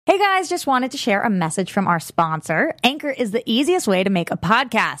Hey guys, just wanted to share a message from our sponsor. Anchor is the easiest way to make a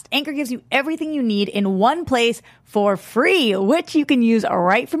podcast. Anchor gives you everything you need in one place for free, which you can use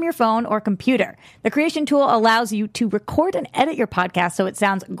right from your phone or computer. The creation tool allows you to record and edit your podcast so it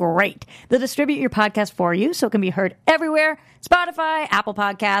sounds great. They'll distribute your podcast for you so it can be heard everywhere: Spotify, Apple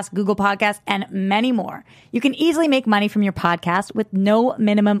Podcasts, Google Podcasts, and many more. You can easily make money from your podcast with no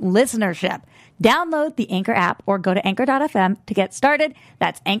minimum listenership. Download the Anchor app or go to anchor.fm to get started.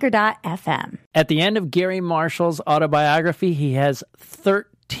 That's anchor.fm. At the end of Gary Marshall's autobiography, he has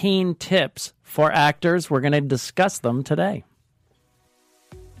 13 tips for actors. We're going to discuss them today.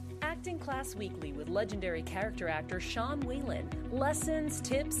 Acting Class Weekly with legendary character actor Sean Whalen. Lessons,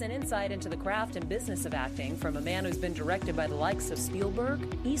 tips, and insight into the craft and business of acting from a man who's been directed by the likes of Spielberg,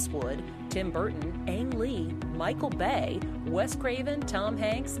 Eastwood, Tim Burton, Ang Lee, Michael Bay, Wes Craven, Tom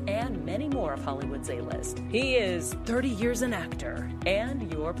Hanks, and many more of Hollywood's A-list. He is 30 years an actor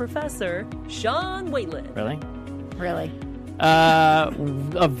and your professor, Sean Whalen. Really?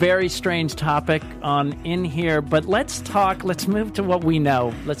 A very strange topic in here, but let's move to what we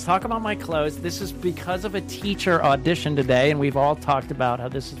know. Let's talk about my clothes. This is because of a teacher audition today, and we've all talked about how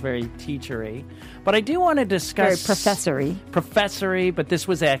this is very teachery. But I do want to discuss... Very professory, but this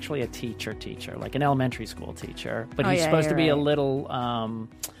was actually a teacher, like an elementary school teacher. But he's supposed to be a little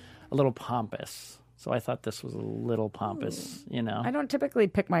pompous. So I thought this was a little pompous, you know. I don't typically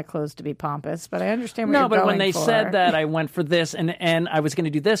pick my clothes to be pompous, but I understand what you're going for. No, but when they said that, I went for this, and I was going to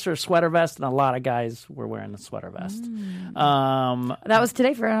do this or a sweater vest, and a lot of guys were wearing a sweater vest. That was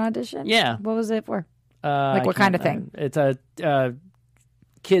today for an audition? Yeah. What was it for? Like what kind of thing? It's a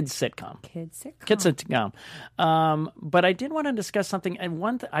kids sitcom. Kids sitcom. But I did want to discuss something,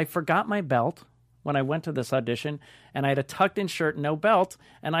 and I forgot my belt when I went to this audition, and I had a tucked-in shirt, no belt,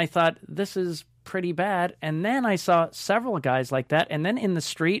 and I thought, this is pretty bad. And then I saw several guys like that, and then in the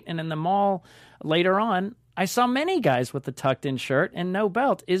street and in the mall later on, I saw many guys with the tucked-in shirt and no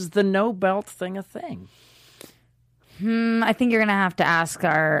belt. Is the no belt thing a thing? I think you're going to have to ask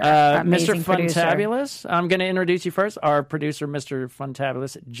our Mr. producer. Funtabulous. I'm going to introduce you first. Our producer, Mr.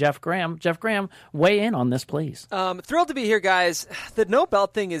 Funtabulous, Jeff Graham. Jeff Graham, weigh in on this, please. Thrilled to be here, guys. The no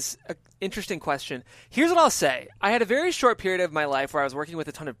belt thing is an interesting question. Here's what I'll say. I had a very short period of my life where I was working with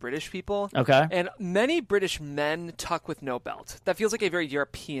a ton of British people. Okay. And many British men tuck with no belt. That feels like a very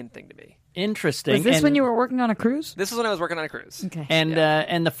European thing to me. Interesting. Was this when you were working on a cruise? This was when I was working on a cruise. Okay.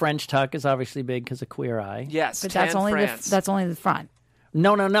 And the French tuck is obviously big because of Queer Eye. Yes, but that's only the front.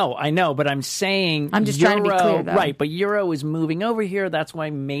 No. I know, but I'm saying I'm just trying to be clear, though. Right, but Euro is moving over here. That's why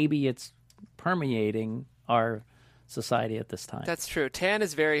maybe it's permeating our society at this time. That's true. Tan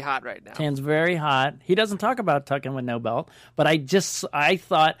is very hot right now. Tan's very hot. He doesn't talk about tucking with no belt, but I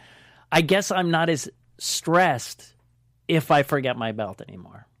thought, I guess I'm not as stressed if I forget my belt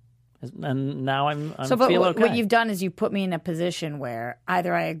anymore. And now I'm feel okay. What you've done is you put me in a position where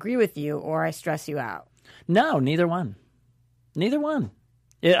either I agree with you or I stress you out. No, neither one.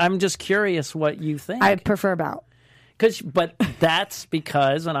 I'm just curious what you think. I prefer belt. But that's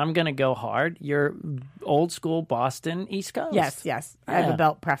because, and I'm going to go hard, you're old school Boston, East Coast. Yes. I have a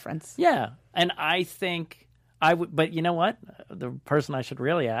belt preference. Yeah. And I think I would, but you know what? The person I should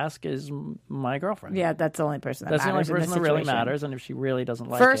really ask is my girlfriend. Yeah, that's the only person that matters. That's the only person that really matters, and if she really doesn't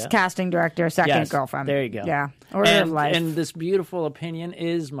like First casting director, second girlfriend. There you go. Yeah. Order of life. And this beautiful opinion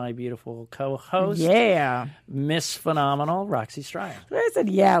is my beautiful co-host. Yeah. Miss Phenomenal, Roxy Stryer. I said,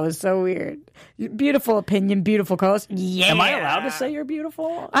 yeah, it was so weird. Beautiful opinion, beautiful co-host. Yeah. Am I allowed to say you're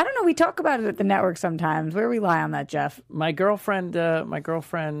beautiful? I don't know. We talk about it at the network sometimes. We rely on that, Jeff. My girlfriend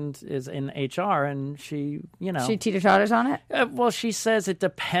is in HR, and she, She teeter-totters on it? Well, she says it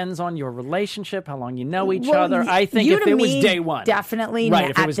depends on your relationship, how long you know each other. I think if it was day one. Definitely right,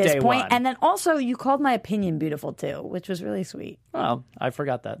 if it was at this day point. one. And then also, you called my opinion beautiful, too, which was really sweet. Well, I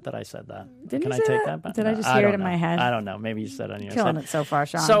forgot that I said that. Didn't Can you I say take that? back? Did I just hear it in my head? I don't know. Maybe you said it on your Killing side. it so far,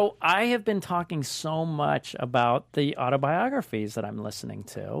 Sean. So I have been talking so much about the autobiographies that I'm listening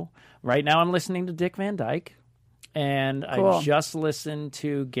to. Right now I'm listening to Dick Van Dyke. And cool. I just listened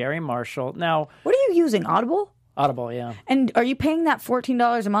to Gary Marshall. Now, what are you using, Audible? Audible, yeah. And are you paying that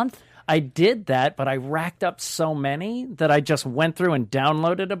 $14 a month? I did that, but I racked up so many that I just went through and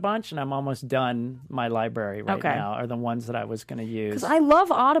downloaded a bunch, and I'm almost done my library right now, are the ones that I was going to use. Because I love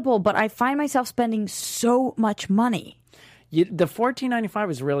Audible, but I find myself spending so much money. The $14.95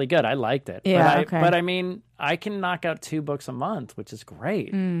 was really good. I liked it. Yeah, But I mean, I can knock out 2 books a month, which is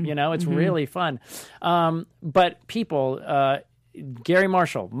great. It's really fun. But people, Gary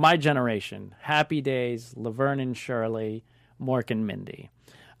Marshall, My Generation, Happy Days, Laverne and Shirley, Mork and Mindy.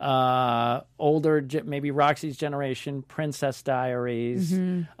 older, maybe Roxy's generation, Princess Diaries,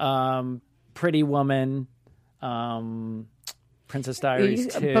 Pretty Woman, Princess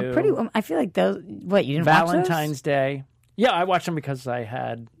Diaries 2. But Pretty Woman, I feel like those. What, you didn't watch those? Valentine's Day. Yeah, I watched them because I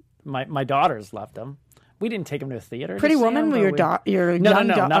had my daughters loved them. We didn't take them to a theater. Pretty Woman, your young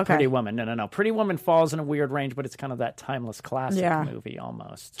daughter. Not Pretty Woman. No. Pretty Woman falls in a weird range, but it's kind of that timeless classic movie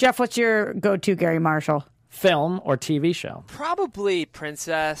almost. Jeff, what's your go-to Gary Marshall? Film or TV show? Probably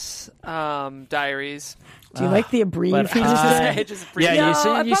Princess Diaries. Do you like the abbreviation?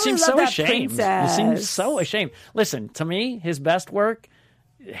 You seem so ashamed. You seem so ashamed. Listen, to me, his best work,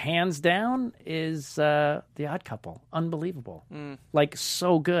 hands down, is The Odd Couple. Unbelievable. Like,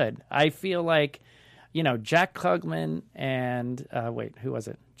 so good. I feel like, Jack Klugman and who was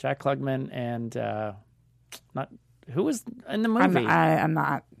it? Jack Klugman and who was in the movie? I'm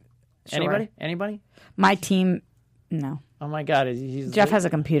not sure. Anybody? My team, no. Oh my God, Jeff has a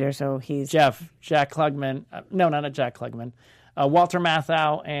computer, so he's Jack Klugman. No, not a Jack Klugman. Walter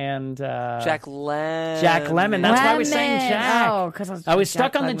Matthau and Jack Lemmon. Jack Lemmon. That's why I was saying Jack. Oh, because I was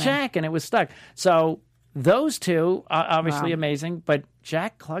stuck on the Jack, and it was stuck. So those two, obviously amazing, but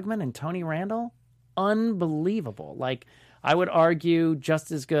Jack Klugman and Tony Randall, unbelievable. Like, I would argue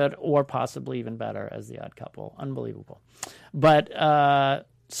just as good or possibly even better as The Odd Couple. Unbelievable. But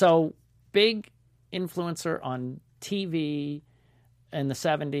so big influencer on TV in the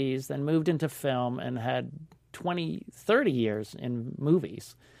 70s, then moved into film and had 20, 30 years in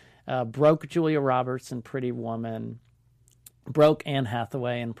movies. Broke Julia Roberts in Pretty Woman. Broke Anne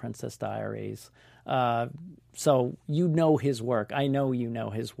Hathaway in Princess Diaries. So you know his work. I know you know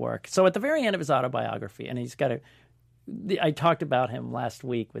his work. So at the very end of his autobiography, and he's got I talked about him last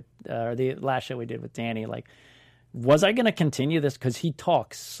week with the last show we did with Danny. Like, was I going to continue this? Because he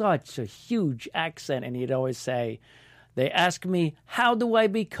talks such a huge accent, and he'd always say, they ask me, how do I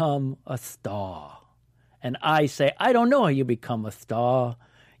become a star? And I say, I don't know how you become a star.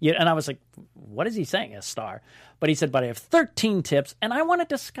 Yeah, and I was like, what is he saying, a star? But he said, but I have 13 tips, and I want to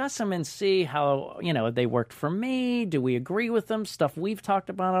discuss them and see how, they worked for me. Do we agree with them? Stuff we've talked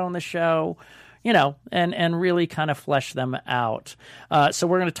about on the show. And really kind of flesh them out. So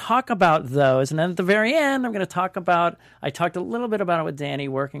we're going to talk about those. And then at the very end, I'm going to talk about, I talked a little bit about it with Danny,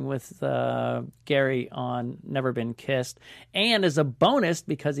 working with Gary on Never Been Kissed. And as a bonus,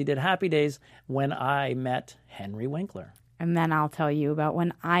 because he did Happy Days, when I met Henry Winkler. And then I'll tell you about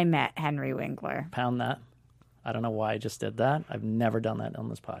when I met Henry Winkler. Pound that. I don't know why I just did that. I've never done that on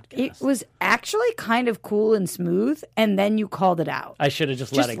this podcast. It was actually kind of cool and smooth, and then you called it out. I should have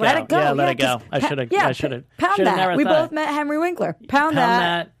just let it go. Let it go. Yeah, let it go. I should have. I should have. Pound that. We both met Henry Winkler. Pound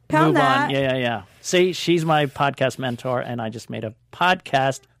that. Move on. Yeah. See, she's my podcast mentor, and I just made a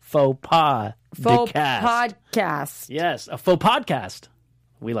podcast faux pas. Faux podcast. Yes, a faux podcast.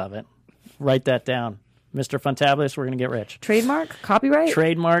 We love it. Write that down. Mr. Funtabulous, we're going to get rich. Trademark? Copyright?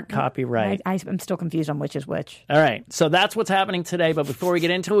 Trademark, copyright. I'm still confused on which is which. All right. So that's what's happening today. But before we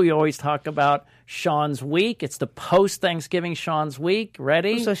get into it, we always talk about Sean's Week. It's the post-Thanksgiving Sean's Week.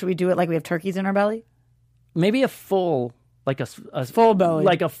 Ready? So should we do it like we have turkeys in our belly? Maybe a full, like a full belly.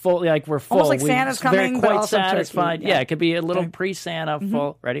 Like a full, like we're full. Almost like Santa's coming, but also satisfied. Turkey. Yeah, it could be a little pre-Santa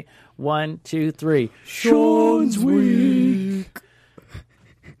full. Ready? 1, 2, 3. Sean's Week.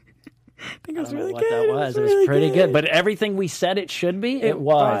 I think it was really what good. That was. It was pretty good. But everything we said it should be, it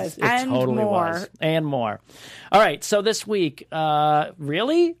was. It and totally more. was. And more. All right. So this week,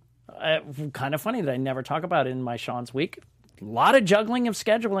 really? Kind of funny that I never talk about it in my Sean's Week. A lot of juggling of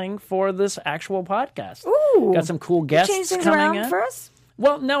scheduling for this actual podcast. Ooh. Got some cool guests change things coming around in. for us?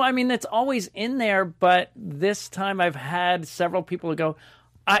 Well, no, I mean, it's always in there, but this time I've had several people who go,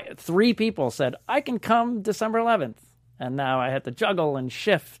 3 people said, I can come December 11th. And now I had to juggle and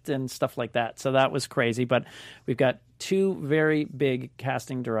shift and stuff like that. So that was crazy. But we've got 2 very big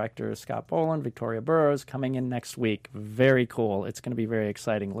casting directors, Scott Boland, Victoria Burrows, coming in next week. Very cool. It's going to be very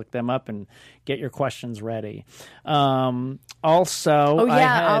exciting. Look them up and get your questions ready. Also,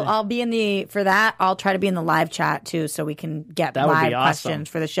 I'll be for that. I'll try to be in the live chat too, so we can get live questions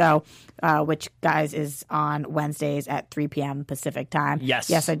for the show. Which, guys, is on Wednesdays at 3 p.m. Pacific time.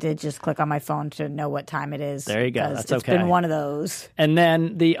 Yes, I did just click on my phone to know what time it is. There you go. That's it's been one of those. And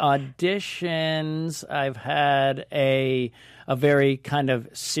then the auditions, I've had a very kind of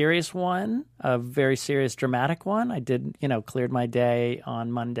serious one, a very serious dramatic one. I did, cleared my day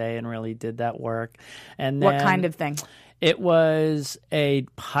on Monday and really did that work. And then, what kind of thing? It was a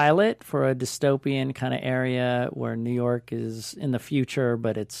pilot for a dystopian kind of area where New York is in the future,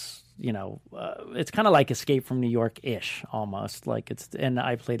 but it's kind of like Escape from New York-ish almost. And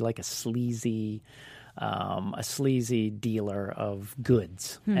I played like a sleazy a sleazy dealer of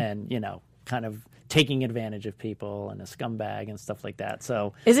goods and, kind of taking advantage of people and a scumbag and stuff like that.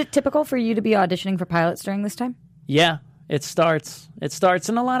 So is it typical for you to be auditioning for pilots during this time? Yeah, it starts.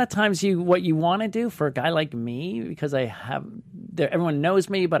 And a lot of times what you want to do for a guy like me, because everyone knows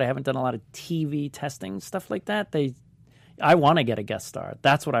me, but I haven't done a lot of TV testing, stuff like that. I want to get a guest star.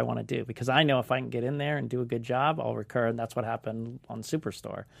 That's what I want to do, because I know if I can get in there and do a good job, I'll recur. And that's what happened on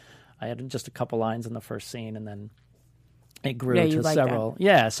Superstore. I had just a couple lines in the first scene, and then it grew to several. That.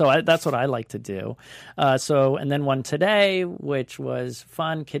 Yeah, so that's what I like to do. And then one today, which was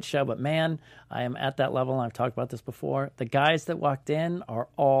fun, kid show. But man, I am at that level, and I've talked about this before. The guys that walked in are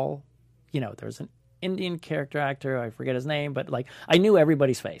all, there's an Indian character actor, I forget his name, but I knew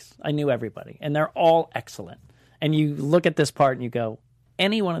everybody's face. I knew everybody, and they're all excellent. And you look at this part and you go,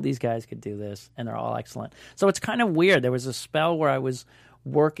 any one of these guys could do this, and they're all excellent. So it's kind of weird. There was a spell where I was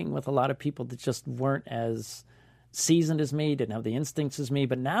working with a lot of people that just weren't as seasoned as me, didn't have the instincts as me.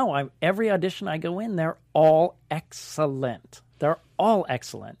 But now every audition I go in, they're all excellent. They're all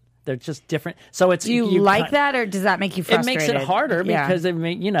excellent. They're just different. So it's do you like that, or does that make you frustrated? It makes it harder because Yeah,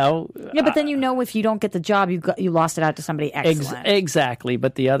 but then if you don't get the job, you lost it out to somebody excellent. Exactly.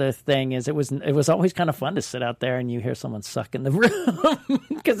 But the other thing is, it was always kind of fun to sit out there and you hear someone suck in the room,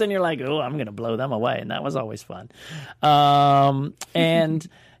 because then you're like, oh, I'm going to blow them away, and that was always fun. And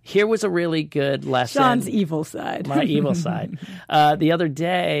here was a really good lesson. Sean's evil side. My evil side. The other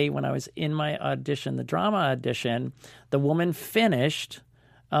day when I was in my audition, the drama audition, the woman finished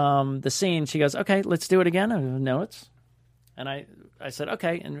the scene. She goes, okay, let's do it again. I have notes. And I said,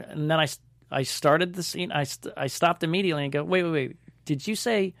 okay. And then I started the scene. I stopped immediately and go, wait. Did you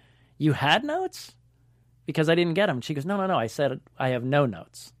say you had notes? Because I didn't get them. She goes, no. I said, I have no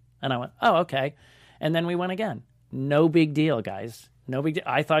notes. And I went, oh, okay. And then we went again. No big deal, guys. No big deal.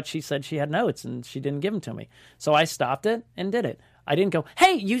 I thought she said she had notes and she didn't give them to me. So I stopped it and did it. I didn't go,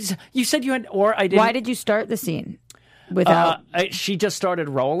 hey, you said you had, or I didn't. Why did you start the scene? Without she just started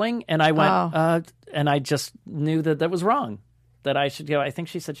rolling, and I went, and I just knew that was wrong. That I should go. I think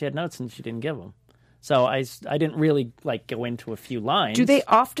she said she had notes, and she didn't give them. So I didn't really go into a few lines. Do they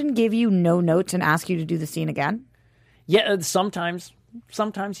often give you no notes and ask you to do the scene again? Yeah, sometimes.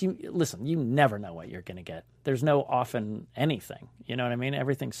 Sometimes you never know what you're going to get. There's no often anything. You know what I mean?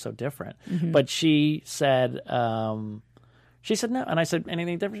 Everything's so different. Mm-hmm. But she said no, and I said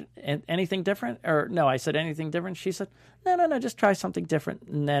anything different. Anything different? Or no, I said anything different. She said no, just try something different.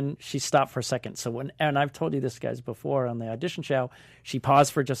 And then she stopped for a second. So and I've told you this guys before on the audition show. She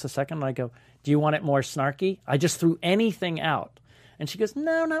paused for just a second, and I go, "Do you want it more snarky?" I just threw anything out. And she goes,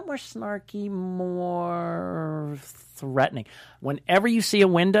 no, not more snarky, more threatening. Whenever you see a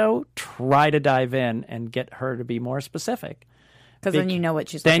window, try to dive in and get her to be more specific. Because then you know what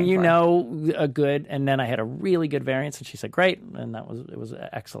she's looking for. Then you know a good, and then I had a really good variance, and she said, great, and it was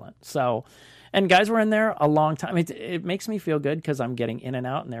excellent. So, and guys were in there a long time. It makes me feel good because I'm getting in and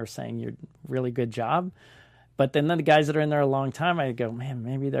out, and they're saying, you're really good job. But then the guys that are in there a long time, I go, man,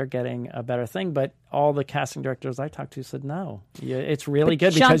 maybe they're getting a better thing. But all the casting directors I talked to said, no, it's really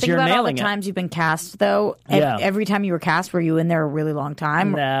good Sean, because you're nailing it. All the times you've been cast, though. Yeah. Every time you were cast, were you in there a really long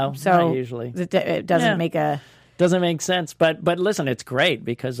time? No, so not usually. It doesn't make a... Doesn't make sense. But listen, it's great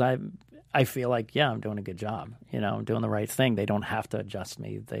because I feel like, I'm doing a good job. I'm doing the right thing. They don't have to adjust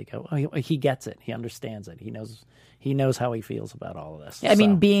me. They go, oh, he gets it. He understands it. He knows how he feels about all of this. I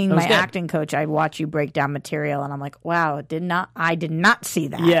mean, being my acting coach, I watch you break down material, and I'm like, wow, I did not see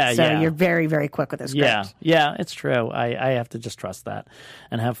that. Yeah, so you're very, very quick with this script. Yeah, it's true. I have to just trust that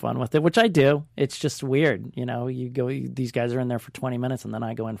and have fun with it, which I do. It's just weird. These guys are in there for 20 minutes, and then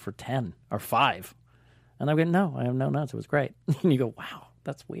I go in for 10 or 5. And I'm going, no, I have no notes. It was great. And you go, wow,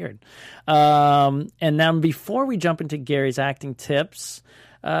 that's weird. And then before we jump into Gary's acting tips,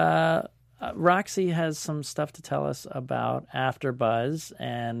 Roxy has some stuff to tell us about AfterBuzz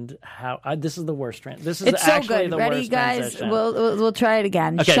and how this is the worst. This is it's actually so good. the Ready, worst guys? transition. We'll try it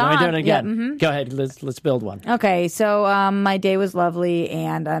again. Okay, Sean, let me do it again. Yeah, mm-hmm. Go ahead. Let's build one. Okay, so my day was lovely,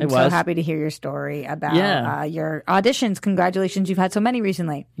 and I'm so happy to hear your story about your auditions. Congratulations, you've had so many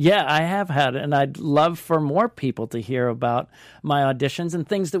recently. Yeah, I have had, and I'd love for more people to hear about my auditions and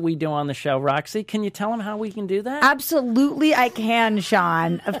things that we do on the show. Roxy, can you tell them how we can do that? Absolutely, I can,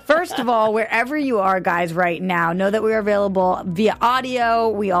 Sean. First of all, Well, wherever you are, guys, right now, know that we are available via audio.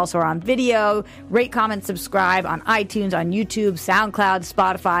 We also are on video. Rate, comment, subscribe on iTunes, on YouTube, SoundCloud,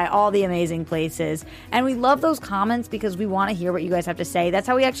 Spotify, all the amazing places. And we love those comments because we want to hear what you guys have to say. That's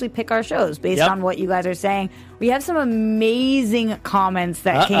how we actually pick our shows, based on what you guys are saying. We have some amazing comments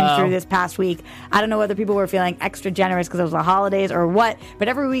that came through this past week. I don't know whether people were feeling extra generous because it was the holidays or what, but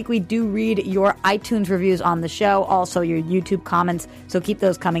every week we do read your iTunes reviews on the show, also your YouTube comments, so keep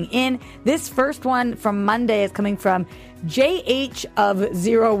those coming in. This first one from Monday is coming from JH of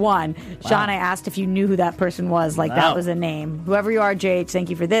 01. Wow. Sean, I asked if you knew who that person was, like that was a name. Whoever you are, JH,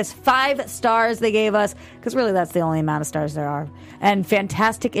 thank you for this. 5 stars they gave us, because really that's the only amount of stars there are. And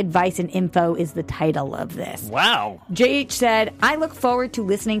fantastic advice and info is the title of this. Wow. JH said, I look forward to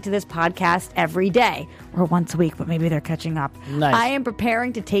listening to this podcast every day, or once a week, but maybe they're catching up. Nice. I am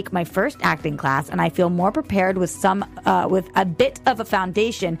preparing to take my first acting class, and I feel more prepared with with a bit of a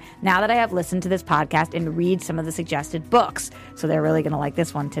foundation now that I have listened to this podcast and read some of the suggested books. So they're really going to like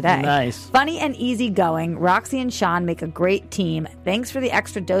this one today. Nice. Funny and easygoing, Roxy and Sean make a great team. Thanks for the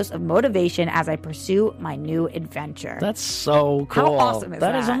extra dose of motivation as I pursue my new adventure. That's so cool. How awesome is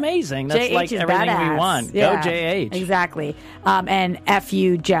that? That is amazing. That's JH like is everything badass. we want. Yeah, Go JH. Exactly. And F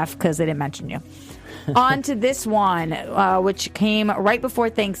you, Jeff, because they didn't mention you. On to this one, which came right before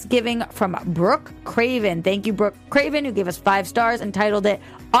Thanksgiving from Brooke Craven. Thank you, Brooke Craven, who gave us 5 stars and titled it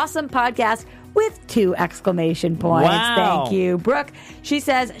Awesome Podcast with 2 exclamation points. Wow. Thank you, Brooke. She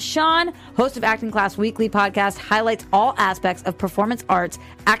says, Sean, host of Acting Class Weekly podcast, highlights all aspects of performance arts,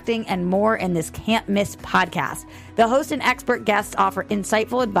 acting, and more in this can't miss podcast. The host and expert guests offer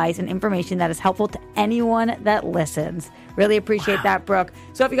insightful advice and information that is helpful to anyone that listens. Really appreciate that, Brooke.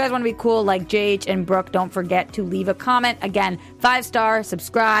 So if you guys want to be cool like JH and Brooke, don't forget to leave a comment. Again, 5-star,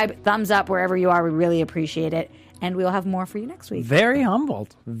 subscribe, thumbs up wherever you are. We really appreciate it. And we'll have more for you next week. Very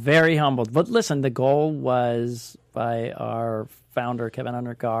humbled. Very humbled. But listen, the goal was by our founder, Kevin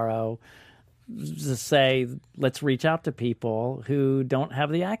Undergaro, to say, let's reach out to people who don't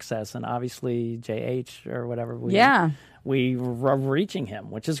have the access. And obviously, JH or whatever, we were reaching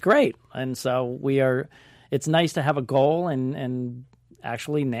him, which is great. And so it's nice to have a goal and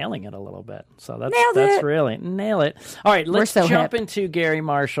actually nailing it a little bit. So that's really, nail it. All right, let's jump into Gary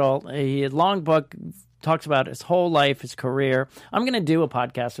Marshall. He had a long book, talks about his whole life, his career. I'm going to do a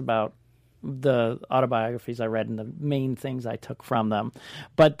podcast about the autobiographies I read and the main things I took from them.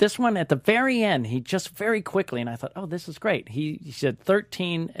 But this one, at the very end, he just very quickly, and I thought, oh, this is great. He said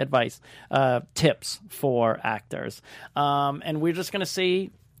 13 tips for actors. And we're just going to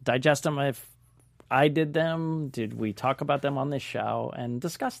digest them if I did them, did we talk about them on this show, and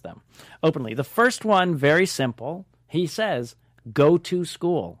discuss them openly. The first one, very simple. He says, go to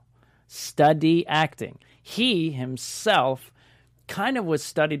school. Study acting. He himself kind of was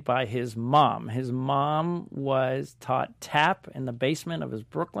studied by his mom. His mom was taught tap in the basement of his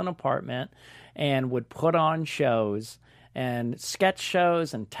Brooklyn apartment and would put on shows and sketch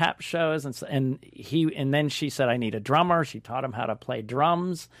shows and tap shows. And then she said, I need a drummer. She taught him how to play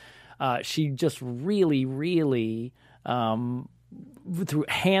drums. She just really, really, through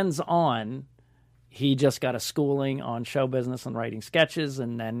hands-on, he just got a schooling on show business and writing sketches,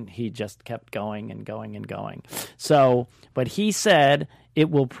 and then he just kept going and going and going. So, but he said, it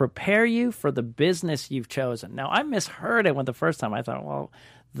will prepare you for the business you've chosen. Now, I misheard it the first time. I thought, well,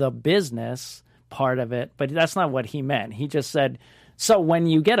 the business part of it, but that's not what he meant. He just said, so when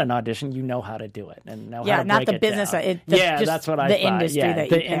you get an audition, you know how to do it and know how to break not the it business. Down. Just that's what I the thought. Industry that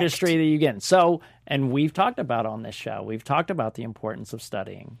the industry that you get in. So, and we've talked about on this show, we've talked about the importance of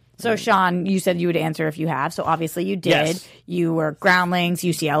studying. So, Sean, you said you would answer if you have. So, obviously, you did. Yes. You were Groundlings,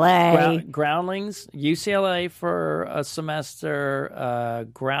 UCLA. Groundlings, UCLA for a semester.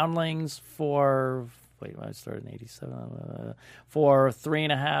 Groundlings for... I started in 87, for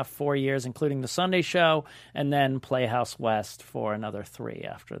 3.5, 4 years, including the Sunday show, and then Playhouse West for another 3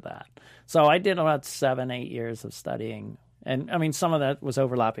 after that. So I did about 7, 8 years of studying. And I mean, some of that was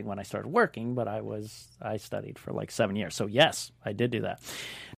overlapping when I started working, but I studied for like 7 years. So yes, I did do that.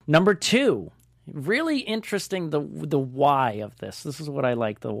 Number 2, really interesting, the why of this. This is what I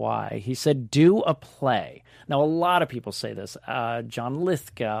like, the why. He said, do a play. Now, a lot of people say this. John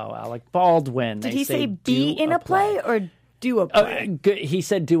Lithgow, Alec Baldwin. Did he say be in a play or do a play? He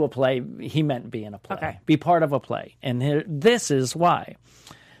said do a play. He meant be in a play. Okay. Be part of a play. And this is why.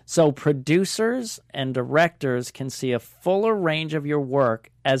 So producers and directors can see a fuller range of your work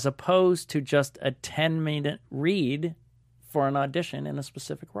as opposed to just a 10-minute read for an audition in a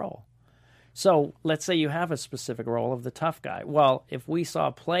specific role. So let's say you have a specific role of the tough guy. Well, if we saw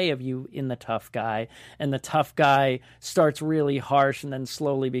a play of you in the tough guy, and the tough guy starts really harsh and then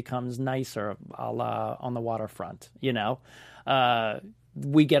slowly becomes nicer, a la On the Waterfront,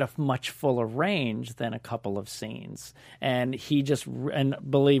 we get a much fuller range than a couple of scenes. And and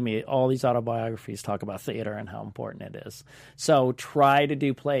believe me, all these autobiographies talk about theater and how important it is. So try to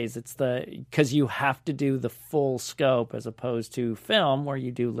do plays. Because you have to do the full scope as opposed to film where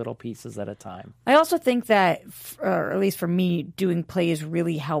you do little pieces at a time. I also think that, or at least for me, doing plays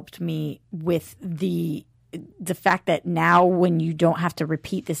really helped me with the fact that now when you don't have to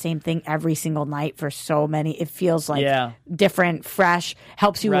repeat the same thing every single night for so many, it feels like different, fresh,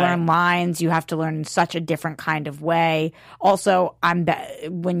 helps you learn lines. You have to learn in such a different kind of way. Also,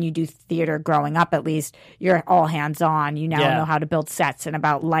 when you do theater growing up, at least, you're all hands on. You now know how to build sets and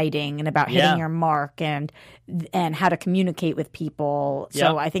about lighting and about hitting your mark and how to communicate with people.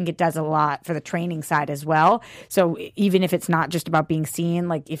 So I think it does a lot for the training side as well. So even if it's not just about being seen,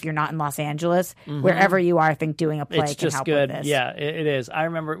 like if you're not in Los Angeles, wherever you are, I think doing a play can help with this. Yeah, it is. I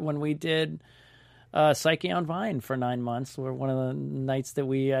remember when we did Psyche on Vine for 9 months, or one of the nights that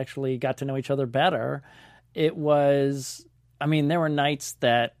we actually got to know each other better. It was, there were nights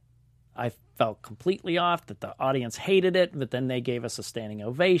that I felt completely off, that the audience hated it, but then they gave us a standing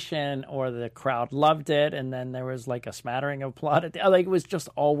ovation, or the crowd loved it, and then there was like a smattering of applaud. It was just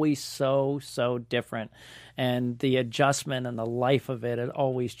always so different, and the adjustment and the life of it had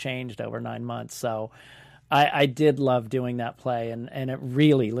always changed over 9 months. So I did love doing that play, and it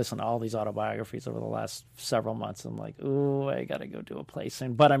really, listen to all these autobiographies over the last several months. I'm like, ooh, I got to go do a play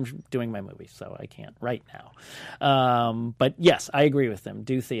soon. But I'm doing my movie, so I can't right now. But yes, I agree with them.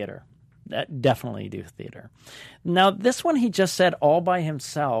 Do theater. Definitely do theater. Now, this one he just said all by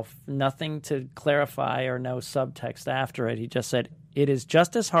himself, nothing to clarify or no subtext after it. He just said, it is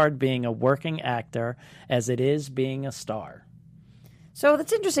just as hard being a working actor as it is being a star. So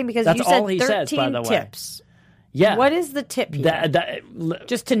that's interesting because that's you said all he 13 says, by the tips. Yeah. What is the tip here?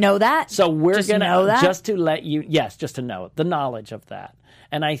 Just to know that? So we're going to, just to let you, yes, just to know the knowledge of that.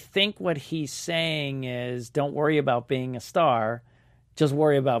 And I think what he's saying is don't worry about being a star, just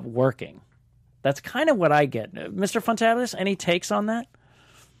worry about working. That's kind of what I get. Mr. Fontabulous, any takes on that?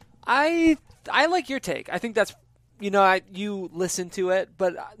 I like your take. I think that's, you listen to it,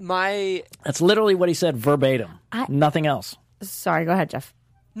 but That's literally what he said verbatim. Nothing else. Sorry, go ahead, Jeff.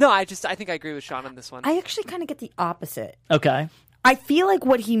 No, I think I agree with Sean on this one. I actually kind of get the opposite. Okay. I feel like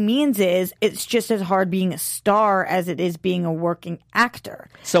what he means is it's just as hard being a star as it is being a working actor.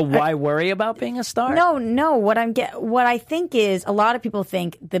 So why worry about being a star? No. What I think is a lot of people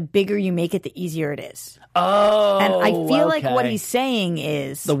think the bigger you make it, the easier it is. Oh, and I feel like what he's saying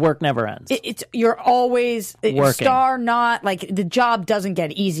is the work never ends. You're always working. Star, not like the job doesn't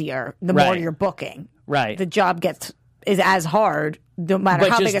get easier the more you're booking. Right. The job is as hard no matter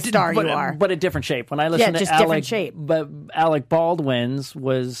how big a star you are. But a different shape. When I listen to different shape. But Alec Baldwin's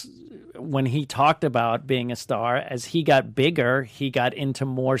was when he talked about being a star, as he got bigger, he got into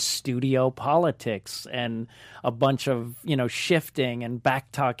more studio politics and a bunch of, shifting and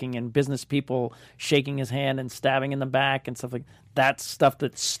back talking and business people shaking his hand and stabbing in the back and stuff like that. That's stuff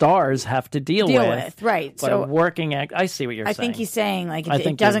that stars have to deal with. Right. But so a working act, I see what you're saying. I think he's saying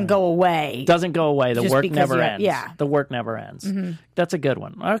it doesn't go away. Doesn't go away. The work never ends. Yeah. The work never ends. Mm-hmm. That's a good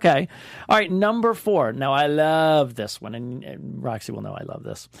one. Okay. All right. Number 4. Now, I love this one, and Roxy will know I love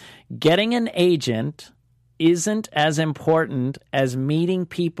this. Getting an agent isn't as important as meeting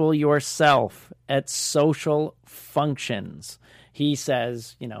people yourself at social functions. He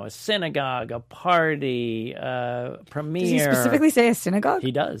says, a synagogue, a party, a premiere. Does he specifically say a synagogue?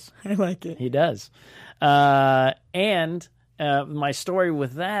 He does. I like it. He does. And my story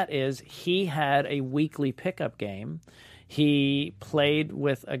with that is he had a weekly pickup game. He played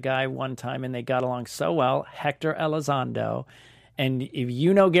with a guy one time, and they got along so well, Hector Elizondo. And if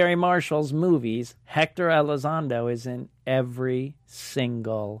you know Gary Marshall's movies, Hector Elizondo is in every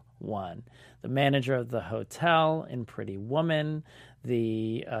single one. The manager of the hotel in Pretty Woman,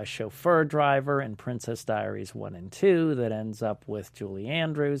 the chauffeur driver in Princess Diaries 1 and 2 that ends up with Julie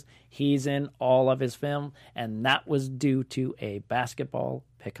Andrews. He's in all of his film, and that was due to a basketball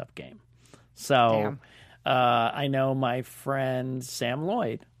pickup game. So I know my friend Sam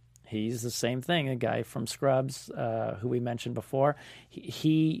Lloyd. He's the same thing, a guy from Scrubs who we mentioned before.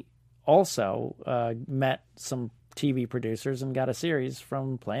 He also met some TV producers and got a series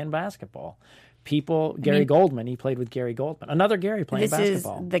from playing basketball. Gary Goldman, he played with Gary Goldman. Another Gary playing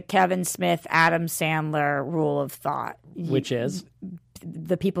basketball. This is the Kevin Smith, Adam Sandler rule of thought. Which is?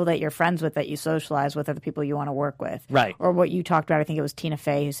 the people that you're friends with, that you socialize with, are the people you want to work with. Right. Or what you talked about, I think it was Tina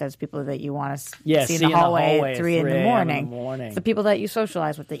Fey who says people that you want to see in in the hallway at at 3 in the morning. morning. It's the people that you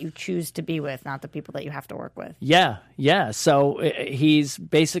socialize with, that you choose to be with, not the people that you have to work with. Yeah. So he's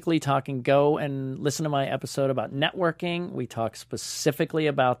basically talking, go and listen to my episode about networking. We talk specifically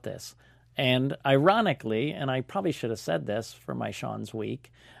about this. And ironically, and I probably should have said this for my Sean's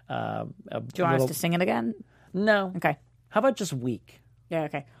week. Do you want us to sing it again? No. Okay. How about just week? Yeah,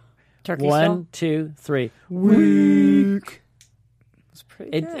 okay. Turkey 1, 2, 3. Week. It's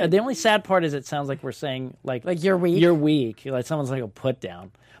pretty good. The only sad part is it sounds like we're saying like you're weak? You're weak. Like someone's like a put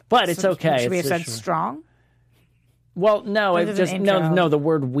down. But it's okay. Should we It's have said strong? Well, no, This it is just an no. intro. The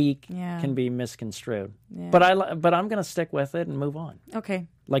word weak Yeah. can be misconstrued. Yeah. But I'm going to stick with it and move on, Okay.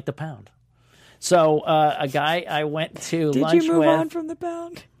 like the pound. So a guy I went to lunch Did you move with. on from the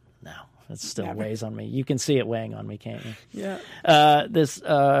pound? No, it still weighs on me. You can see it weighing on me, can't you? Yeah.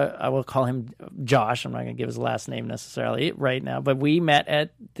 I will call him Josh. I'm not going to give his last name necessarily right now, but we met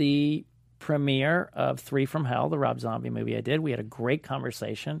at the premiere of 3 from Hell, the Rob Zombie movie I did. We had a great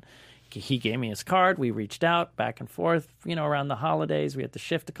conversation. He gave me his card. We reached out back and forth, around the holidays. We had to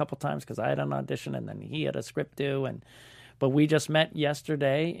shift a couple times because I had an audition and then he had a script due. But we just met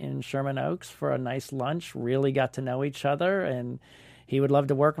yesterday in Sherman Oaks for a nice lunch, really got to know each other, and he would love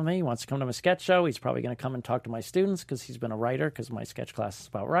to work with me. He wants to come to my sketch show. He's probably going to come and talk to my students because he's been a writer, because my sketch class is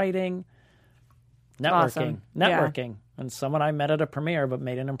about writing. Awesome. Networking. And someone I met at a premiere but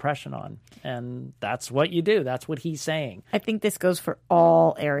made an impression on. And that's what you do. That's what he's saying. I think this goes for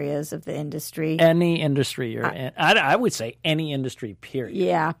all areas of the industry. Any industry you're in. I would say any industry, period.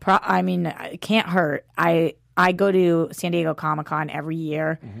 Yeah. It can't hurt. I go to San Diego Comic-Con every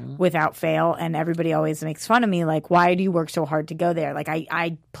year without fail, and everybody always makes fun of me, like, why do you work so hard to go there? Like,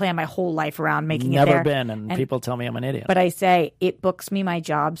 I plan my whole life around making it there. Never been, and people tell me I'm an idiot. But I say it books me my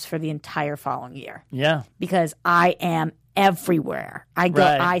jobs for the entire following year. Yeah. Because I am everywhere. I go.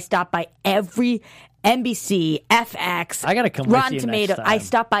 Right. I stop by every NBC, FX. I gotta come with Rotten you Tomato. next time. I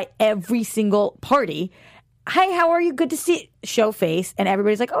stop by every single party. Hey, how are you? Good to see you. Show face, and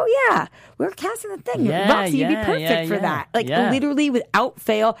everybody's like, "Oh yeah, we're casting the thing. Yeah, Roxy, you'd be yeah, perfect yeah, for yeah. that." Like Yeah. literally, without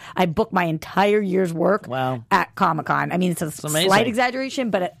fail, I book my entire year's work Wow. at Comic-Con. I mean, it's a amazing. slight exaggeration,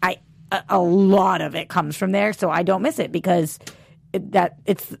 but a lot of it comes from there, so I don't miss it because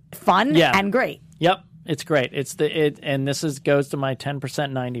it's fun Yeah. and great. Yep, it's great. And this goes to my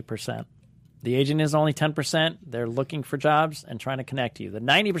 10%, 90%. The agent is only 10%. They're looking for jobs and trying to connect you. The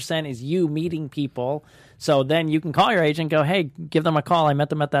 90% is you meeting people. So then you can call your agent, go, hey, give them a call. I met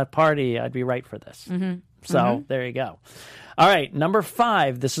them at that party. I'd be right for this. So there you go. All right, number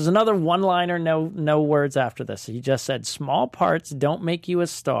 5. This is another one-liner, no words after this. He just said, small parts don't make you a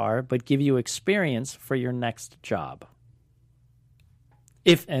star, but give you experience for your next job.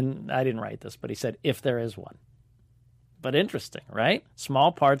 And I didn't write this, but he said, if there is one. But interesting, right?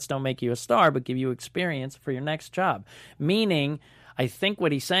 Small parts don't make you a star, but give you experience for your next job. Meaning, I think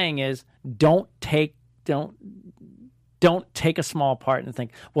what he's saying is, don't take a small part and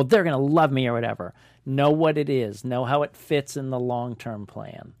think, well, they're going to love me or whatever. Know what it is. Know how it fits in the long-term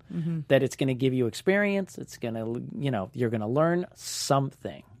plan. That it's going to give you experience. It's going to, you're going to learn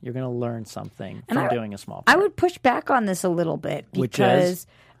something. You're going to learn something from doing a small part. I would push back on this a little bit Which because is?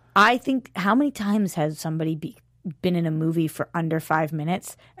 I think, how many times has somebody been in a movie for under 5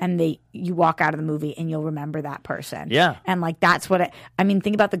 minutes and you walk out of the movie and you'll remember that person? Yeah. And like, that's what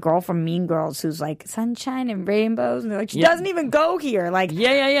think about the girl from Mean Girls who's like sunshine and rainbows, and they're like, she doesn't even go here. Like,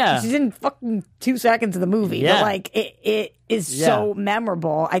 Yeah. she's in fucking 2 seconds of the movie. Yeah. But like, it is so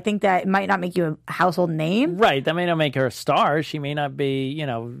memorable. I think that it might not make you a household name. Right. That may not make her a star. She may not be,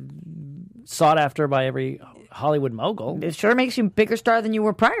 sought after by every Hollywood mogul. It sure makes you a bigger star than you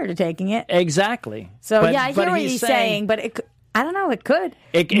were prior to taking it. Exactly. So I hear what he's saying, but I don't know. It could.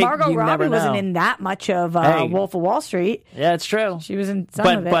 Margot you Robbie never wasn't know. in that much of Hey. Wolf of Wall Street. Yeah, it's true. She was in some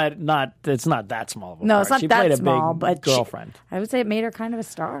of it. But it's not that small of a No, part. it's not she that played small. a big But girlfriend. I would say it made her kind of a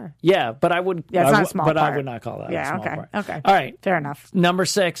star. Yeah, but I would. Yeah, it's I not a would- small But part. I would not call that a Yeah. small Okay. part. Okay. All right. Fair enough. Number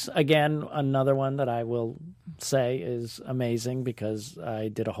 6, again, another one that I will say is amazing because I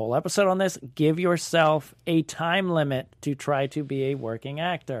did a whole episode on this. Give yourself a time limit to try to be a working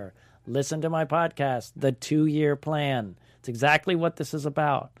actor. Listen to my podcast, The 2-Year Plan. It's exactly what this is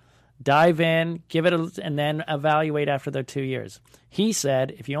about. Dive in, and then evaluate after the 2 years. He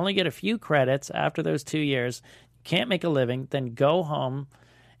said, if you only get a few credits after those 2 years, can't make a living, then go home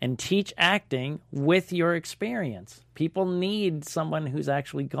and teach acting with your experience. People need someone who's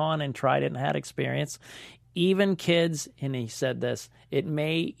actually gone and tried it and had experience. Even kids, and he said this, it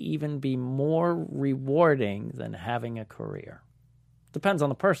may even be more rewarding than having a career. Depends on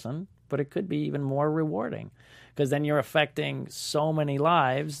the person, but it could be even more rewarding because then you're affecting so many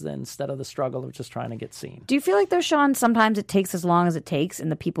lives instead of the struggle of just trying to get seen. Do you feel like, though, Sean, sometimes it takes as long as it takes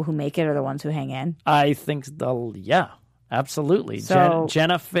and the people who make it are the ones who hang in? I think, yeah, absolutely. So,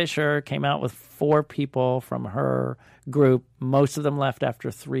 Jenna Fisher came out with 4 people from her group. Most of them left after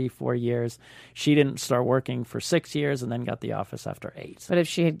 3-4 years. She didn't start working for 6 years and then got the office after 8. But if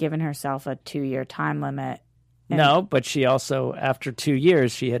she had given herself a 2-year time limit... No, but she also, after 2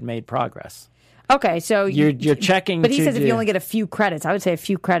 years, she had made progress. Okay, so... You're checking... But he says if you only get a few credits. I would say a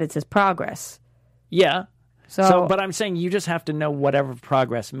few credits is progress. Yeah. So, but I'm saying you just have to know whatever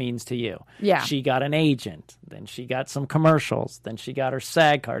progress means to you. Yeah. She got an agent. Then she got some commercials. Then she got her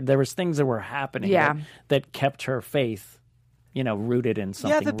SAG card. There was things that were happening that kept her faith, rooted in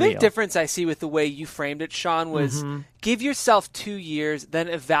something real. Yeah, the big difference I see with the way you framed it, Sean, was give yourself 2 years, then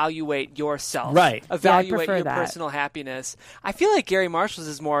evaluate yourself. Right. Evaluate your that. personal happiness. I feel like Gary Marshall's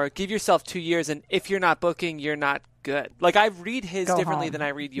is more give yourself 2 years, and if you're not booking, you're not good. Like, I read his differently than I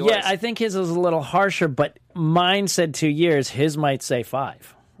read yours. Yeah, I think his is a little harsher, but mine said 2 years. His might say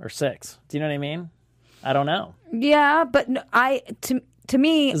 5 or 6. Do you know what I mean? I don't know. Yeah, but to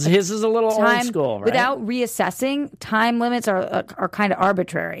me, his is a little old school, right? Without reassessing, time limits are kind of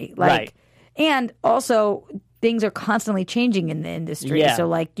arbitrary. Right. And also, things are constantly changing in the industry. Yeah. So,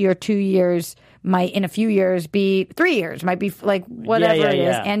 like, your 2 years might, in a few years, be 3 years. Might be, like, whatever it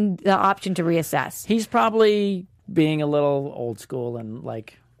is. And the option to reassess. He's probably being a little old school and,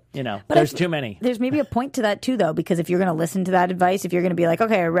 like... but there's too many. There's maybe a point to that, too, though, because if you're going to listen to that advice, if you're going to be like,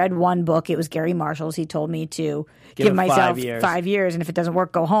 okay, I read one book, it was Gary Marshall's, he told me to give myself 5 years, and if it doesn't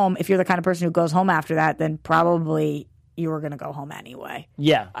work, go home. If you're the kind of person who goes home after that, then probably you were going to go home anyway.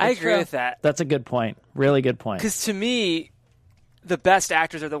 Yeah. I agree with that. That's a good point. Really good point. Because to me, the best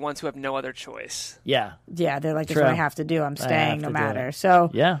actors are the ones who have no other choice. Yeah. Yeah, they're like, this is what I have to do. I'm staying no matter.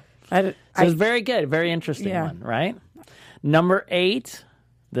 So, yeah. So it's very good. Very interesting one, right? Number 8...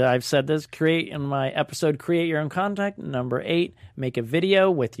 I've said this, create in my episode, Create Your Own Content. Number 8, make a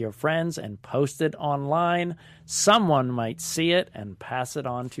video with your friends and post it online. Someone might see it and pass it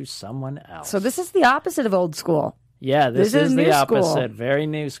on to someone else. So this is the opposite of old school. Yeah, this is the opposite. School. Very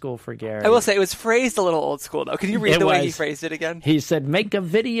new school for Gary. I will say it was phrased a little old school, though. Can you read the way he phrased it again? He said, make a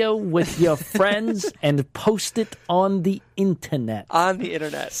video with your friends and post it on the internet. On the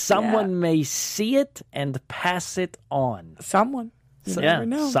internet. Someone may see it and pass it on. Someone.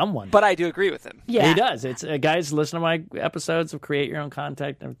 Someone. But I do agree with him. Yeah, he does. It's guys, listen to my episodes of Create Your Own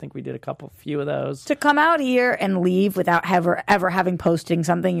Content. I think we did a few of those. To come out here and leave without ever having posting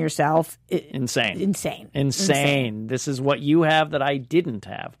something yourself, insane. This is what you have that I didn't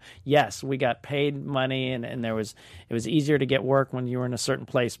have. Yes, we got paid money, and it was easier to get work when you were in a certain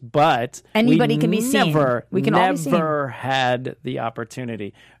place. But anybody can be seen. We can all be seen. Never had the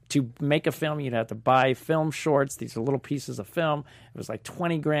opportunity. To make a film, you'd have to buy film shorts. These are little pieces of film. It was like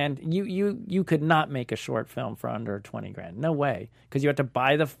 $20,000. You could not make a short film for under $20,000. No way, because you had to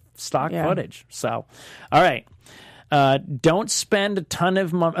buy the stock footage. So, all right. Don't spend a ton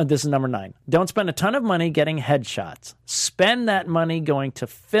of money. This is number 9. Don't spend a ton of money getting headshots. Spend that money going to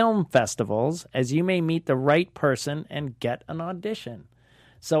film festivals, as you may meet the right person and get an audition.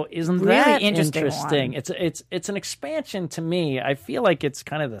 So isn't that really interesting? It's an expansion to me. I feel like it's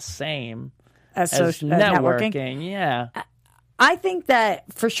kind of the same as networking. Yeah. I think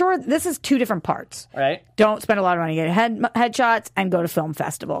that for sure this is 2 different parts. Right. Don't spend a lot of money getting headshots and go to film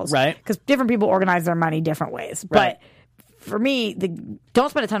festivals. Right. Because different people organize their money different ways. Right. But for me, don't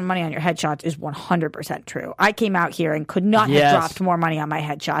spend a ton of money on your headshots is 100% true. I came out here and could not have dropped more money on my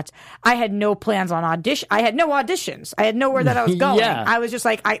headshots. I had no plans on audition. I had no auditions. I had nowhere that I was going. I was just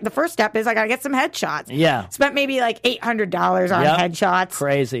like, the first step is I got to get some headshots. Yeah. Spent maybe like $800 on headshots.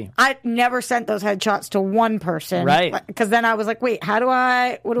 Crazy. I never sent those headshots to one person. Right. Because then I was like, wait, what do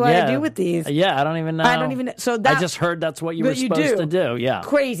I do with these? Yeah, I don't even know. So I just heard that's what you were supposed to do. Yeah.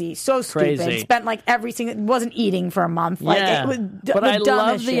 Crazy. So stupid. Crazy. Spent like wasn't eating for a month. Yeah. It was but I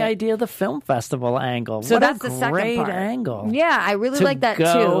love the shit. idea of the film festival angle. So what that's a the second great part. angle. Yeah, I really like that too.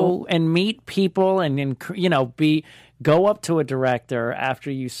 Go and meet people and go up to a director after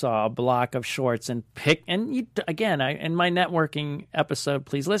you saw a block of shorts and pick. And in my networking episode,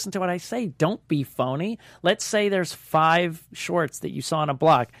 please listen to what I say. Don't be phony. Let's say there's 5 shorts that you saw in a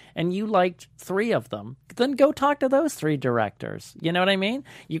block and you liked 3 of them. Then go talk to those 3 directors. You know what I mean?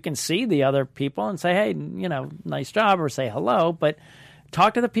 You can see the other people and say, hey, nice job, or say hello, but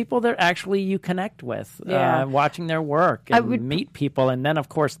talk to the people that actually you connect with, watching their work, and meet people. And then, of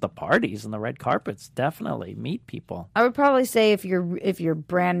course, the parties and the red carpets, definitely meet people. I would probably say if you're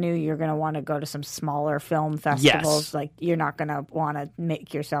brand new, you're going to want to go to some smaller film festivals. Yes. Like, you're not going to want to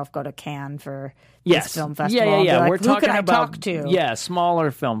make yourself go to Cannes for this film festival. Yeah. Like, We're talking who can about, I talk to? Yeah, smaller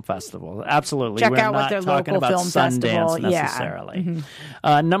film festivals. Absolutely. Check We're out what not their talking local about film Sundance festival. necessarily.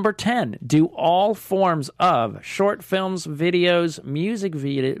 Number 10, do all forms of short films, videos, music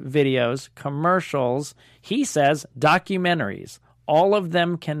videos, commercials, he says documentaries, all of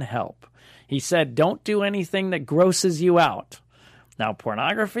them can help. He said, don't do anything that grosses you out. Now,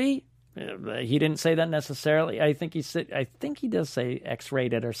 pornography, he didn't say that necessarily. I think he does say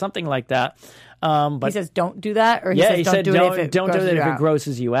X-rated or something like that. But he says don't do that, or he says don't do it if it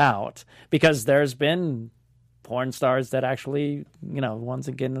grosses you out, because there's been porn stars that actually, ones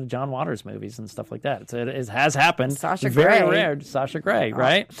that get into John Waters movies and stuff like that. It has happened. Sasha Very Grey. rare. Sasha Grey,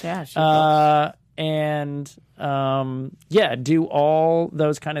 right? Yeah. Do all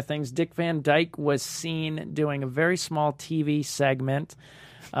those kind of things. Dick Van Dyke was seen doing a very small TV segment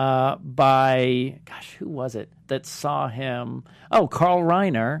by, who was it that saw him? Oh, Carl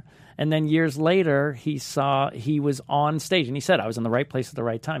Reiner. And then years later, he was on stage, and he said, I was in the right place at the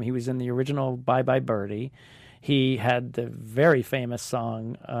right time. He was in the original Bye Bye Birdie. He had the very famous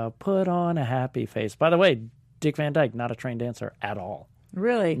song, Put on a Happy Face. By the way, Dick Van Dyke, not a trained dancer at all.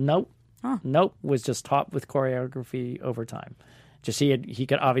 Really? Nope. Huh. Nope. Was just taught with choreography over time. Just he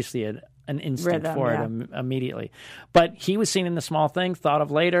could obviously had an instinct for it immediately. But he was seen in The Small Thing, thought of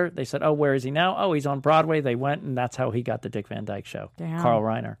later. They said, oh, where is he now? Oh, he's on Broadway. They went, and that's how he got the Dick Van Dyke Show. Damn. Carl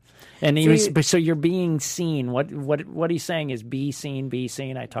Reiner. And so you're being seen. What he's saying is be seen, be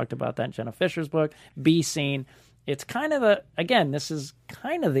seen. I talked about that in Jenna Fisher's book. Be seen. It's kind of this is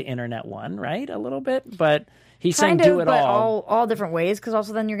kind of the internet one, right? A little bit, but he's saying do it all different ways, because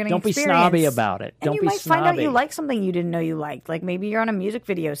also then you're going to Don't be snobby about it. And you might find out you like something you didn't know you liked. Like, maybe you're on a music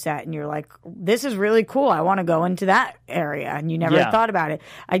video set and you're like, this is really cool. I want to go into that area. And you never thought about it.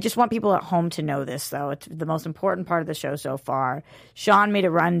 I just want people at home to know this, though. It's the most important part of the show so far. Sean made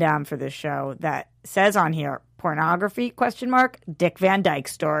a rundown for this show that says on here, pornography, ? Dick Van Dyke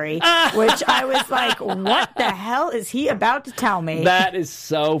story, which I was like, what the hell is he about to tell me? That is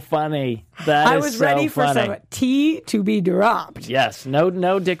so funny. I was ready for some tea to be dropped. Yes,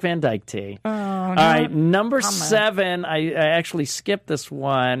 no Dick Van Dyke tea. All right, number 7, I actually skipped this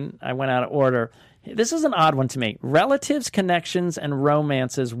one. I went out of order. This is an odd one to me. Relatives, connections, and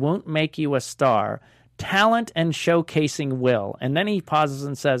romances won't make you a star. Talent and showcasing will. And then he pauses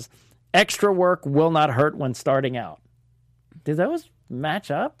and says, extra work will not hurt when starting out. Do those match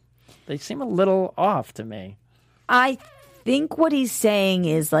up? They seem a little off to me. I think what he's saying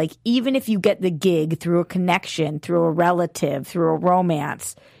is, like, even if you get the gig through a connection, through a relative, through a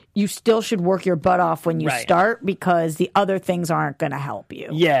romance, you still should work your butt off when you start, because the other things aren't going to help you.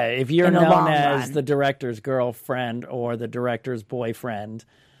 Yeah, if you're known as the director's girlfriend or the director's boyfriend,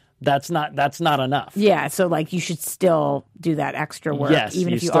 that's not enough. Yeah, so like you should still do that extra work,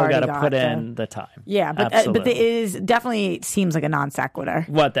 even if you still already got to put in the time. Yeah, but it is definitely seems like a non sequitur.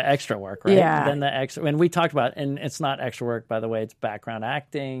 What, the extra work, right? Yeah. Then the extra, and we talked about, and it's not extra work, by the way. It's background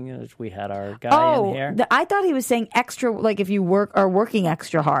acting. We had our guy in here. I thought he was saying extra, like if you are working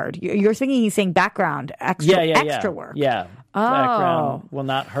extra hard. You're thinking he's saying background extra work. Yeah, background will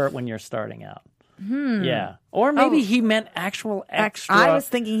not hurt when you're starting out. Yeah. Or maybe he meant actual extra. I was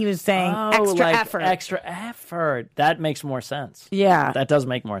thinking he was saying effort. Extra effort. That makes more sense. Yeah. That does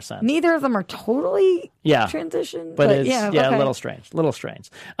make more sense. Neither of them are totally transition. But it's a little strange.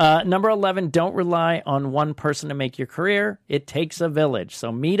 Number 11, don't rely on one person to make your career. It takes a village.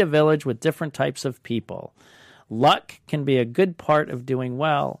 So meet a village with different types of people. Luck can be a good part of doing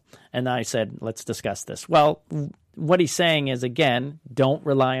well. And I said, let's discuss this. Well, what he's saying is, again, don't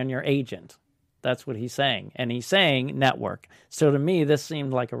rely on your agent. That's what he's saying. And he's saying network. So to me, this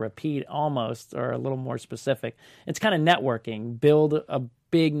seemed like a repeat almost, or a little more specific. It's kind of networking. Build a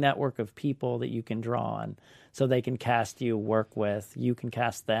big network of people that you can draw on so they can cast you, work with. You can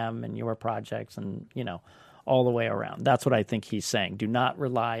cast them and your projects and, all the way around. That's what I think he's saying. Do not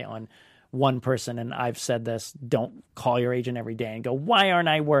rely on one person. And I've said this, don't call your agent every day and go, why aren't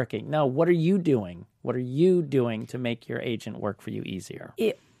I working? No, what are you doing? What are you doing to make your agent work for you easier?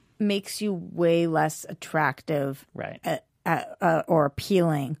 It makes you way less attractive right. Or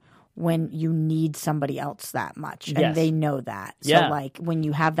appealing when you need somebody else that much. And they know that. So like when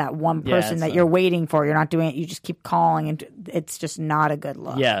you have that one person that you're waiting for, you're not doing it, you just keep calling, and it's just not a good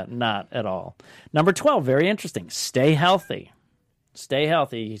look. Yeah, not at all. Number 12, very interesting. Stay healthy. Stay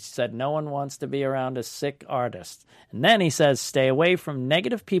healthy. He said no one wants to be around a sick artist. And then he says, stay away from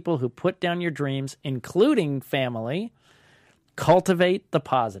negative people who put down your dreams, including family. Cultivate the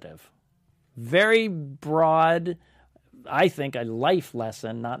positive. Very broad, I think, a life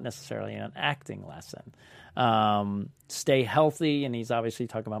lesson, not necessarily an acting lesson. Stay healthy, and he's obviously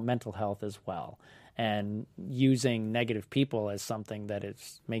talking about mental health as well. And using negative people as something that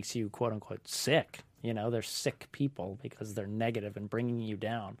makes you, quote unquote, sick. You know, they're sick people because they're negative and bringing you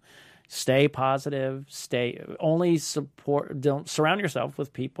down. Stay positive. Don't surround yourself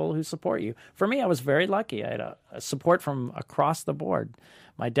with people who support you. For me, I was very lucky. I had a support from across the board.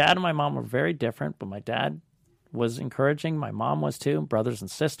 My dad and my mom were very different, but my dad was encouraging. My mom was too. Brothers and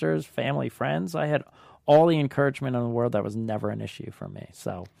sisters, family, friends. I had all the encouragement in the world. That was never an issue for me.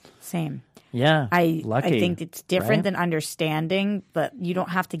 So same. Yeah, I lucky, think it's different right? than understanding, but you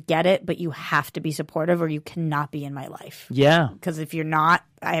don't have to get it, but you have to be supportive or you cannot be in my life. Yeah. Because if you're not,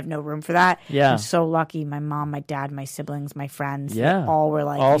 I have no room for that. Yeah. I'm so lucky. My mom, my dad, my siblings, my friends, yeah, all were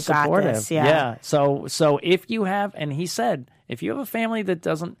like, all you supportive. got this. Yeah. So if you have, and he said, if you have a family that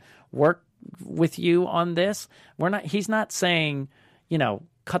doesn't work with you on this, he's not saying,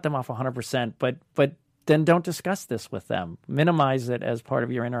 cut them off 100%, but then don't discuss this with them. Minimize it as part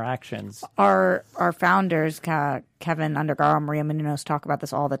of your interactions. Our founders, Kevin Undergaro, Maria Menounos, talk about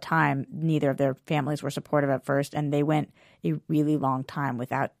this all the time. Neither of their families were supportive at first, and they went a really long time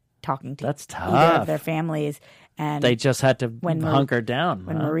without talking to either of their families. And they just had to hunker down.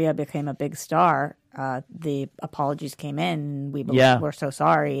 When Maria became a big star, the apologies came in. We're so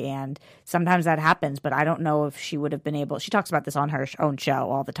sorry. And sometimes that happens, but I don't know if she would have been able. She talks about this on her own show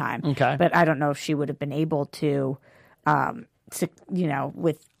all the time. Okay. But I don't know if she would have been able to,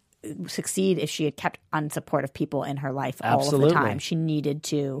 succeed if she had kept unsupportive people in her life all of the time. She needed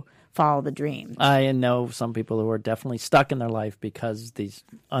to follow the dream. I know some people who are definitely stuck in their life because these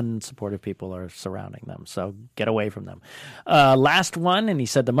unsupportive people are surrounding them. So get away from them. Last one, and he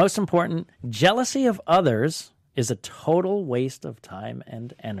said the most important, jealousy of others is a total waste of time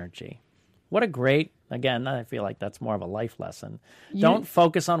and energy. What a great, again, I feel like that's more of a life lesson. Don't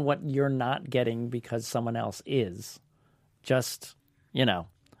focus on what you're not getting because someone else is. Just,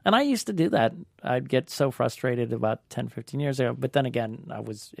 And I used to do that. I'd get so frustrated about 10, 15 years ago. But then again, I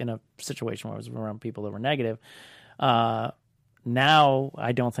was in a situation where I was around people that were negative. Now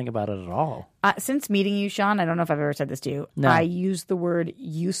I don't think about it at all. Since meeting you, Sean, I don't know if I've ever said this to you. No. I use the word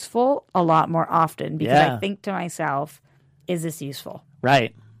useful a lot more often because I think to myself, is this useful?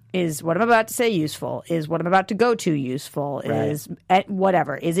 Right. Is what I'm about to say useful? Is what I'm about to go to useful? Right. Is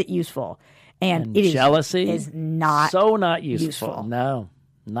whatever. Is it useful? And jealousy is not so not useful. No.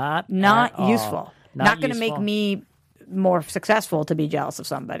 Not useful. Not going to make me more successful to be jealous of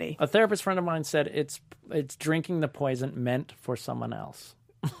somebody. A therapist friend of mine said it's drinking the poison meant for someone else.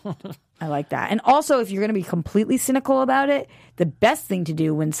 I like that. And also, if you're going to be completely cynical about it, the best thing to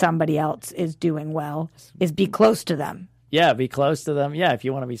do when somebody else is doing well is be close to them. Yeah, be close to them. Yeah, if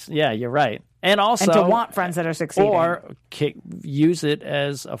you want to be. Yeah, you're right. And also, to want friends that are succeeding, or use it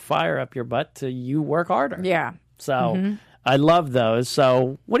as a fire up your butt to you work harder. Yeah. So. I love those.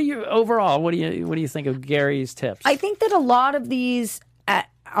 So, what do you think of Gary's tips? I think that a lot of these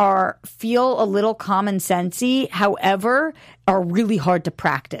feel a little common sensey, however, are really hard to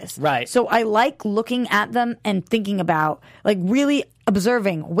practice. Right. So I like looking at them and thinking about, like, really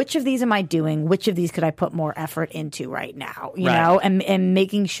observing which of these am I doing, which of these could I put more effort into right now, you know, and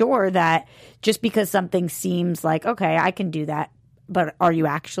making sure that just because something seems like, okay, I can do that, but are you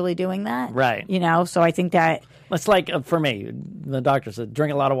actually doing that? Right. So I think that it's like, for me, the doctor said,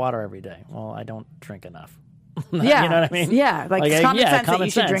 drink a lot of water every day. Well, I don't drink enough. Yeah. You know what I mean? Yeah. Like it's common sense that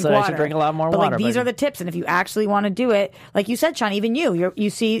you should drink water. I should drink a lot more water. But these are the tips. And if you actually want to do it, like you said, Sean, even you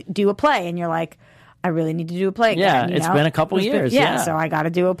do a play and you're like, I really need to do a play again. Yeah, it's been a couple years. So I got to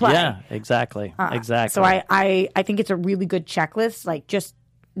do a play. Yeah, exactly. Exactly. So I think it's a really good checklist, like just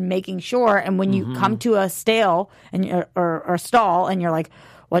making sure. And when you come to a stale or stall and you're like,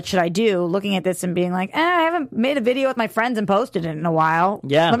 what should I do? Looking at this and being like, I haven't made a video with my friends and posted it in a while.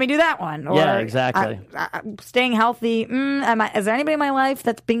 Yeah. Let me do that one. Or, yeah, exactly. Staying healthy. Is there anybody in my life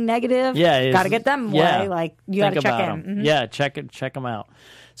that's being negative? Yeah. Got to get them away. Like, you got to check in. Mm-hmm. Yeah, check them out.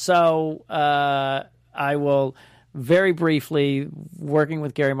 So I will very briefly, working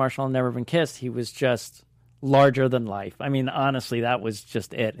with Gary Marshall on Never Been Kissed, he was just larger than life. I mean, honestly, that was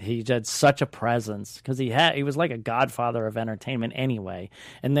just it. He had such a presence because he was like a godfather of entertainment anyway.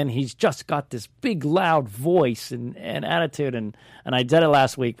 And then he's just got this big, loud voice and attitude. And I did it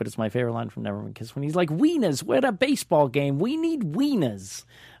last week, but it's my favorite line from Never Been Kissed when he's like, "Wieners, we're at a baseball game. We need wieners."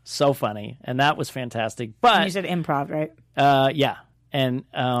 So funny. And that was fantastic. But And you said improv, right? yeah. And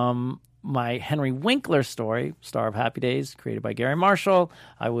my Henry Winkler story, Star of Happy Days, created by Gary Marshall.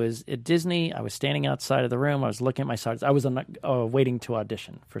 I was at Disney. I was standing outside of the room. I was looking at my sides. I was waiting to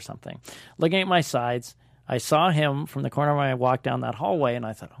audition for something. Looking at my sides, I saw him from the corner when I walked down that hallway, and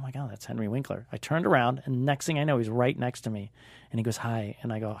I thought, oh, my God, that's Henry Winkler. I turned around, and next thing I know, he's right next to me. And he goes, hi.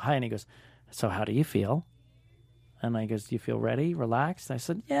 And I go, hi. And he goes, so how do you feel? And I goes, do you feel ready, relaxed? I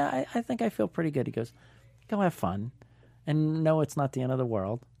said, yeah, I think I feel pretty good. He goes, go have fun. And no, it's not the end of the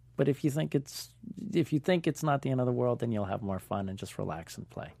world. But if you think it's not the end of the world, then you'll have more fun and just relax and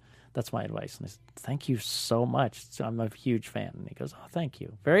play. That's my advice. And I said, thank you so much. So I'm a huge fan. And he goes, oh, thank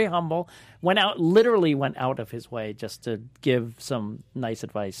you. Very humble. Literally went out of his way just to give some nice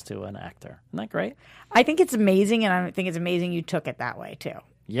advice to an actor. Isn't that great? I think it's amazing, and I think it's amazing you took it that way, too.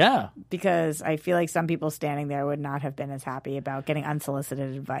 Yeah. Because I feel like some people standing there would not have been as happy about getting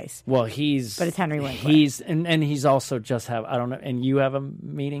unsolicited advice. Well, but it's Henry Winkler. And he's also just I don't know, and you have a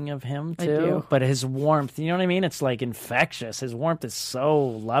meeting of him too? I do. But his warmth, you know what I mean? It's like infectious. His warmth is so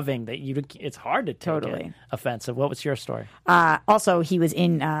loving that it's hard to take it offensive. What was your story? Also, he was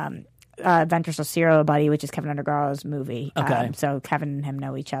in Adventures of Serial Buddy, which is Kevin Undergaro's movie. Okay. So Kevin and him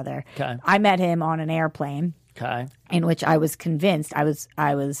know each other. Okay. I met him on an airplane. Okay. In which I was convinced, I was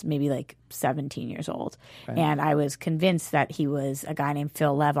maybe like 17 years old, right. And I was convinced that he was a guy named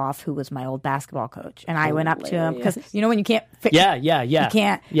Phil Levoff, who was my old basketball coach. And I went up to him because when you can't you can't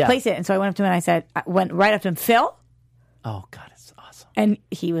place it. And so I went up to him and I went right up to him, Phil. Oh God, it's awesome. And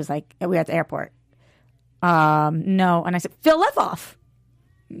he was like, we were at the airport. No, and I said, Phil Levoff.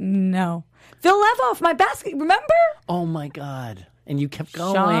 No, Phil Levoff, my remember? Oh my God. And you kept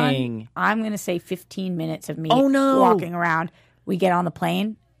going. Sean, I'm going to say 15 minutes of me walking around. We get on the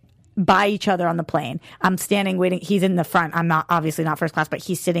plane, by each other on the plane. I'm standing waiting. He's in the front. I'm obviously not first class, but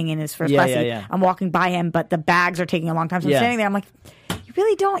he's sitting in his first class seat. Yeah. I'm walking by him, but the bags are taking a long time. So I'm standing there. I'm like, you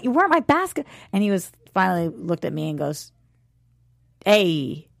really don't. You weren't my basket. And he was finally looked at me and goes,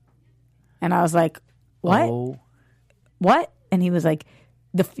 hey. And I was like, what? Oh. What? And he was like,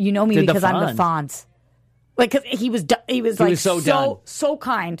 you know me because I'm the Fonz. Like, cause he was like so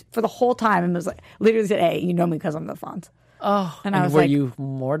kind for the whole time, and was like literally said, "Hey, you know me because I'm the Fonz." Oh, and I was were like, you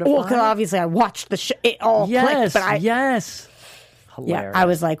mortified? Well, because obviously I watched the it all clicked, but hilarious. Yeah, I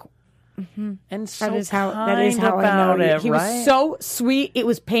was like, and so that is how I know it. He right? was so sweet. It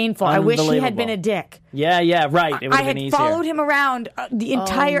was painful. I wish he had been a dick. Yeah, right. It would I have been had easier. followed him around the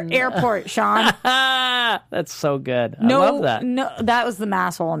entire airport, Sean. That's so good. I love that. No, that was the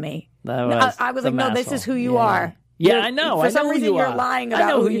masshole in me. I was like, no, this is who you are. Yeah, I know. For some reason, you're lying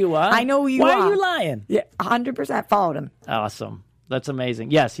about who you are. I know who you are. Why are you lying? Yeah, 100% followed him. Awesome. That's amazing.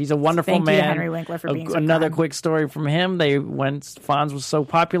 Yes, he's a wonderful man. Thank you to Henry Winkler for being so Another kind. quick story from him. When Fonz was so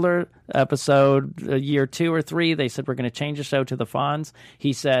popular, episode year 2 or 3, they said, we're going to change the show to the Fonz.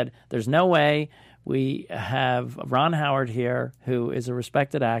 He said, there's no way. We have Ron Howard here, who is a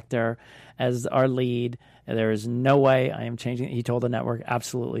respected actor, as our lead. There is no way I am changing. He told the network,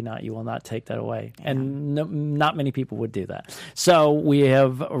 absolutely not. You will not take that away. Yeah. And not many people would do that. So we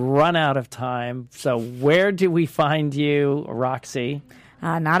have run out of time. So where do we find you, Roxy?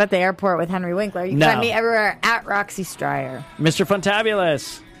 Not at the airport with Henry Winkler. You can find me everywhere at Roxy Stryer. Mr.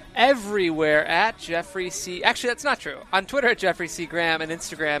 Funtabulous. Everywhere at Jeffrey C. Actually, that's not true. On Twitter at Jeffrey C. Graham and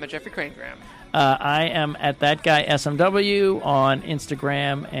Instagram at Jeffrey Crane Graham. I am at That Guy SMW on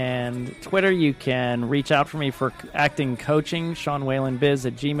Instagram and Twitter. You can reach out for me for acting coaching,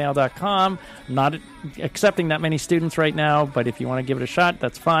 SeanWhalenBiz@gmail.com. Not accepting that many students right now, but if you want to give it a shot,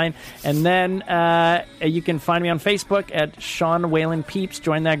 that's fine. And then you can find me on Facebook at Sean Whalen Peeps.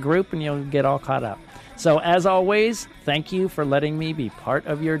 Join that group and you'll get all caught up. So, as always, thank you for letting me be part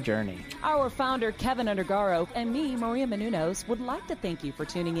of your journey. Our founder, Kevin Undergaro, and me, Maria Menounos, would like to thank you for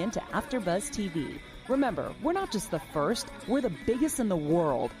tuning in to AfterBuzz TV. Remember, we're not just the first, we're the biggest in the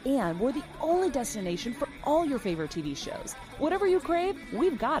world, and we're the only destination for all your favorite TV shows. Whatever you crave,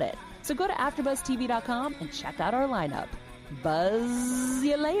 we've got it. So go to AfterBuzzTV.com and check out our lineup. Buzz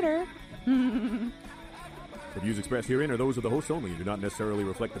you later. The views expressed herein are those of the hosts only and do not necessarily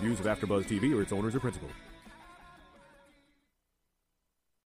reflect the views of AfterBuzz TV or its owners or principals.